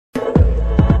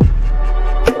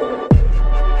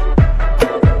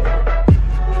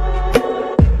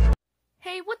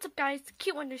guys,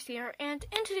 Cute Wonders here, and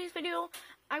in today's video,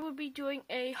 I will be doing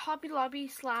a Hobby Lobby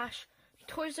 /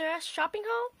 Toys R Us shopping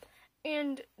haul,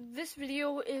 and this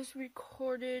video is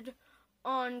recorded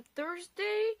on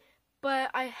Thursday, but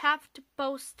I have to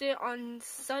post it on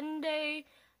Sunday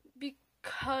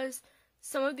because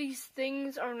some of these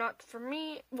things are not for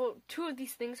me. Well, two of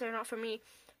these things are not for me.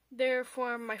 They're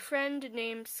for my friend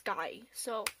named Sky.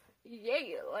 So,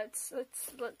 yay, let's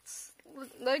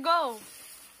let go.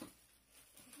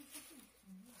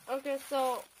 Okay,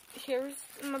 so here's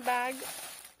my bag,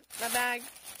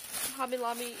 Hobby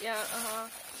Lobby, yeah,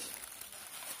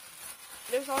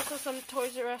 There's also some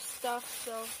Toys R Us stuff,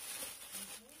 so,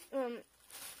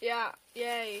 yeah,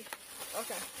 yay,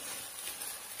 okay.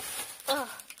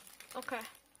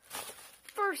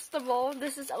 First of all,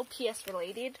 this is LPS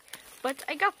related, but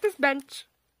I got this bench.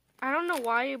 I don't know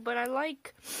why, but I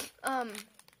like,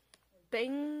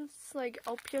 things like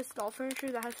LPS doll furniture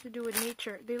that has to do with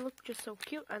nature. They look just so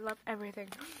cute. I love everything.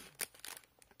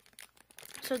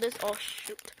 So this, oh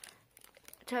shoot,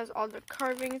 it has all the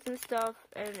carvings and stuff,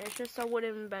 and it's just a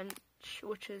wooden bench,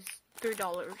 which is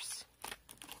 $3.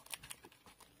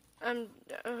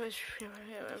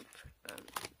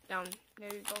 Down,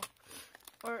 there you go.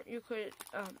 Or you could,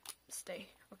 stay.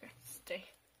 Okay, stay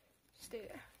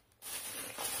there.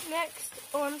 Next,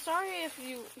 oh, I'm sorry if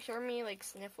you hear me like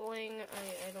sniffling.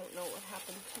 I don't know what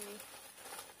happened to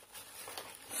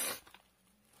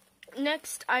me.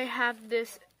 Next, I have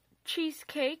this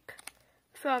cheesecake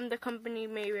from the company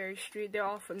Mayberry Street. They're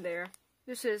all from there.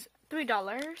 This is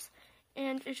 $3,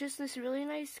 and it's just this really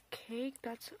nice cake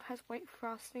that has white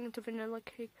frosting. It's a vanilla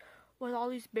cake with all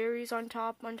these berries on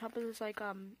top. On top of this, like,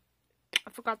 I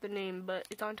forgot the name, but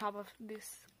it's on top of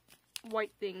this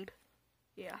white thing.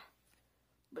 Yeah.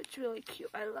 But it's really cute.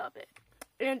 I love it.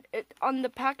 And on the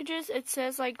packages, it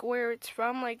says, like, where it's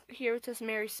from. Like, here it says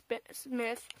Mary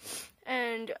Smith.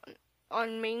 And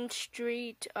on Main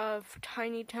Street of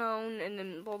Tiny Town. And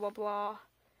then blah, blah, blah.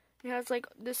 It has, like,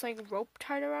 this, like, rope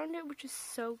tied around it, which is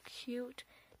so cute.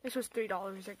 This was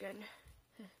 $3 again.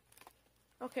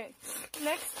 Okay.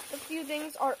 Next, a few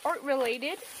things are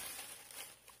art-related.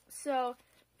 So,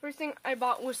 first thing I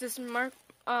bought was this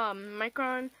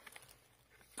Micron,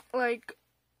 like,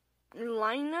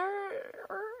 liner,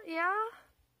 yeah.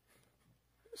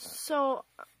 So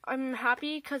I'm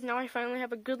happy because now I finally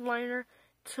have a good liner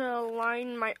to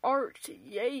line my art.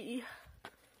 Yay!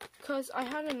 Because I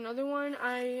had another one.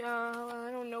 I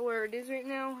don't know where it is right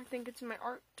now. I think it's in my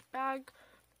art bag,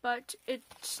 but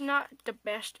it's not the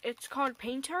best. It's called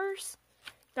Painters.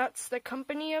 That's the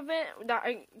company of it that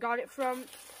I got it from,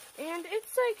 and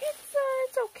it's like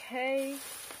it's okay.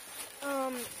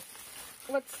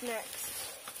 What's next?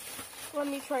 Let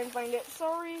me try and find it.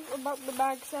 Sorry about the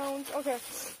bag sounds. Okay,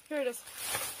 here it is.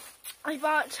 I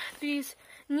bought these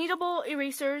kneadable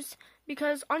erasers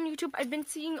because on YouTube I've been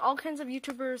seeing all kinds of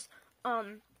YouTubers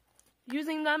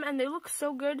using them, and they look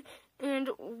so good. And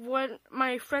when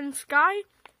my friend Sky,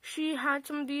 she had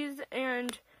some of these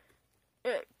and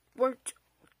it worked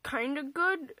kind of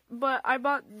good. But I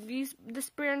bought this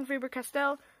brand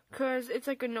Faber-Castell because it's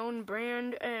like a known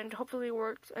brand and hopefully it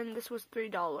works. And this was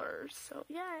 $3. So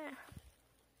yeah.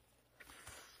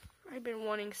 I've been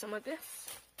wanting some of this.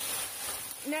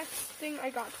 Next thing I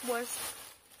got was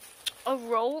a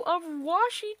roll of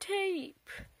washi tape.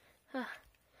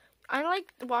 I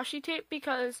like washi tape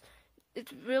because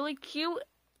it's really cute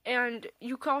and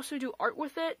you can also do art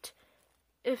with it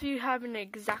if you have an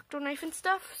X-Acto knife and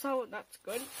stuff, so that's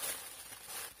good.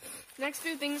 Next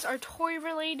few things are toy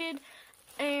related,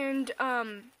 and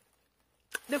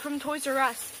they're from Toys R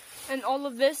Us, and all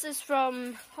of this is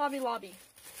from Hobby Lobby.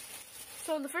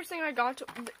 So the first thing I got,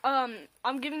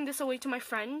 I'm giving this away to my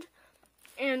friend,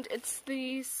 and it's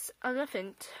this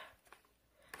elephant.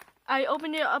 I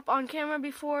opened it up on camera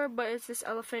before, but it's this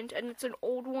elephant, and it's an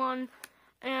old one,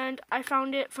 and I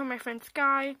found it from my friend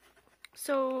Sky.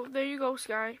 So there you go,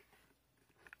 Sky.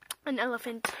 An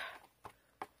elephant.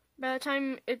 By the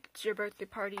time it's your birthday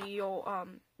party, you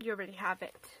already have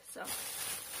it. So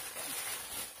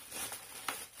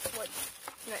what's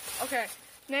next? Okay.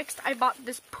 Next, I bought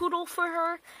this poodle for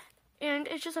her, and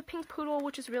it's just a pink poodle,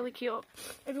 which is really cute.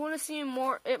 If you want to see it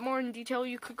more in detail,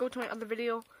 you could go to my other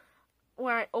video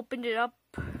where I opened it up.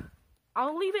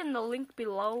 I'll leave it in the link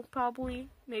below, probably,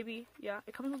 maybe. Yeah,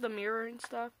 it comes with a mirror and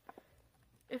stuff.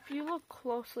 If you look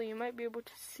closely, you might be able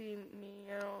to see me.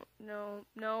 I don't know.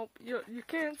 No, you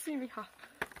can't see me. Huh.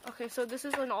 Okay, so this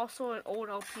is also an old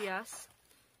LPS.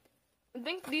 I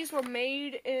think these were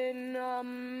made in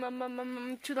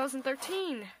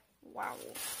 2013. Wow.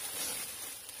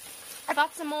 I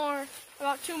bought some more. I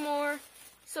bought two more.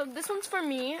 So this one's for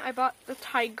me. I bought the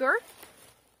tiger.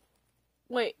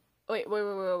 Wait.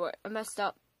 I messed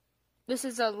up. This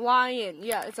is a lion.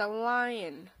 Yeah, it's a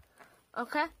lion.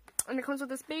 Okay? And it comes with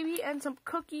this baby and some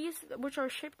cookies, which are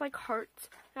shaped like hearts.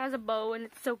 It has a bow, and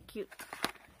it's so cute.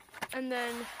 And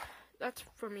then, that's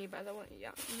for me, by the way.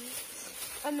 Yeah.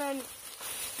 And then,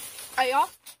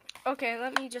 okay,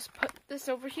 let me just put this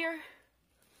over here.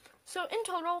 So, in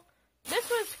total, this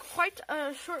was quite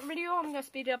a short video. I'm going to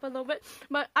speed it up a little bit.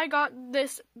 But I got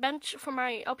this bench for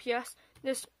my LPS,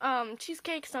 this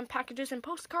cheesecake, some packages and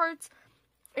postcards,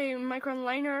 a micron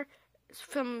liner,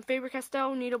 some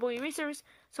Faber-Castell kneadable erasers,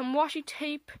 some washi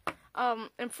tape,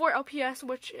 and 4 LPS,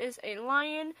 which is a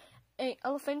lion, an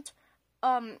elephant,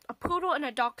 a poodle, and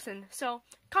a dachshund. So,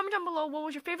 comment down below what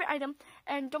was your favorite item,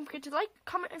 and don't forget to like,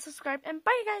 comment, and subscribe, and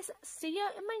bye guys, see ya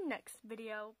in my next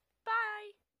video.